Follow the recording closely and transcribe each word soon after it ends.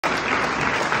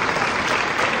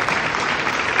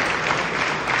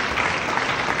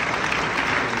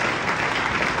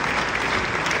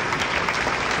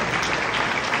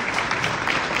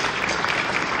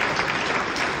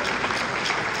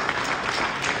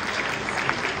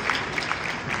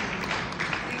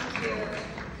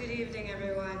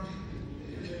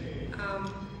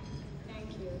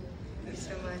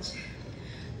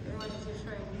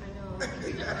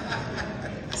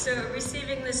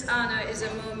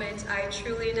moment I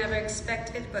truly never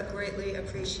expected but greatly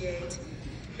appreciate,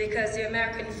 because the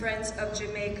American Friends of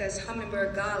Jamaica's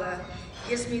Hummingbird Gala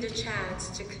gives me the chance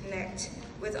to connect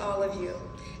with all of you.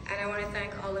 And I want to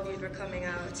thank all of you for coming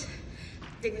out.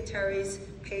 Dignitaries,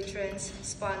 patrons,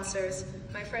 sponsors,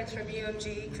 my friends from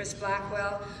UMG, Chris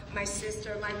Blackwell, my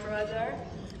sister, my brother,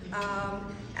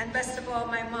 and best of all,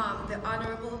 my mom, the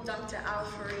Honorable Dr.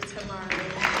 Cedella Marley.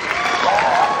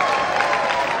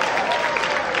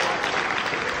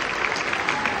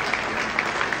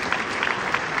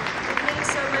 It means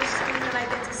so much to me that I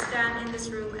get to stand in this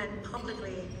room and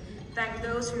publicly thank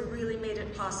those who really made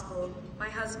it possible. My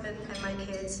husband and my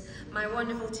kids, my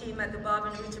wonderful team at the Bob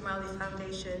and Rita Marley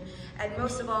Foundation, and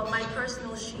most of all, my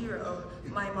personal hero,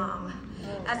 my mom.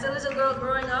 As a little girl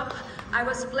growing up, I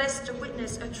was blessed to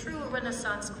witness a true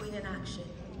Renaissance queen in action.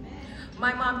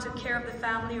 My mom took care of the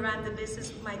family, ran the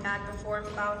business with my dad before, and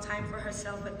found time for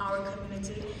herself and our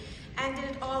community, and did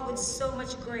it all with so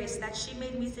much grace that she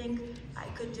made me think I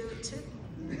could do it too.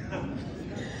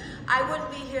 I wouldn't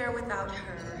be here without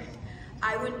her.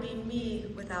 I wouldn't be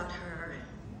me without her.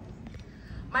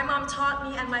 My mom taught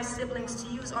me and my siblings to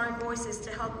use our voices to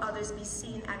help others be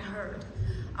seen and heard.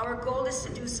 Our goal is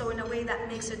to do so in a way that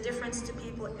makes a difference to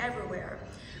people everywhere.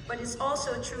 But it's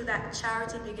also true that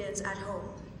charity begins at home.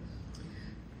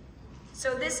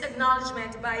 So this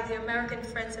acknowledgement by the American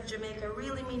Friends of Jamaica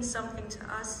really means something to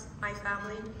us, my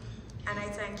family, and I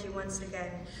thank you once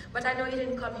again. But I know you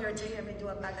didn't come here to hear me do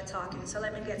a bag of talking, so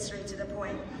let me get straight to the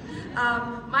point.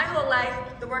 My whole life,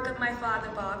 the work of my father,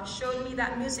 Bob, showed me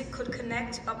that music could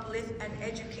connect, uplift, and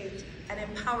educate, and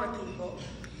empower people.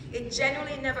 It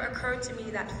genuinely never occurred to me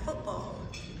that football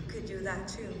could do that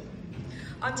too.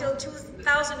 Until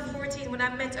 2014, when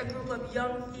I met a group of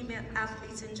young female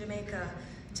athletes in Jamaica.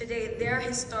 Today, their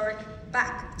historic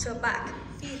back-to-back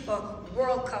FIFA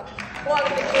World Cup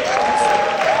qualifications.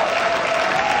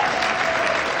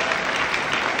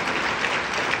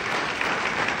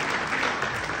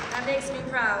 That makes me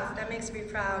proud. That makes me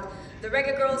proud. The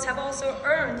Reggae Girls have also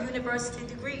earned university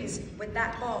degrees with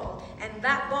that ball, and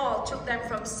that ball took them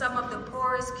from some of the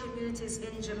poorest communities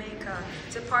in Jamaica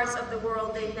to parts of the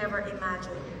world they never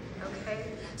imagined. Okay,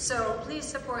 so please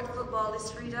support Football is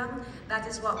Freedom. That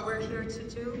is what we're here to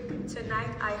do tonight,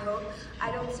 I hope.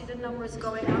 I don't see the numbers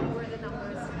going up. Where are the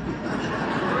numbers?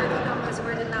 Where are the numbers?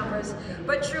 Where are the numbers?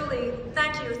 But truly,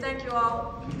 thank you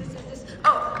all.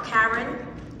 Oh, Karen,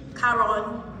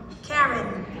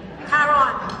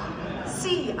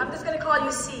 C. I'm just gonna call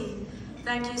you C.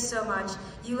 Thank you so much.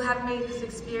 You have made this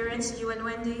experience, you and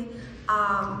Wendy,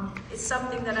 it's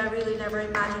something that I really never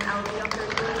imagined I would be up here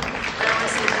doing, but I want to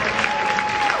say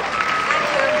thank you.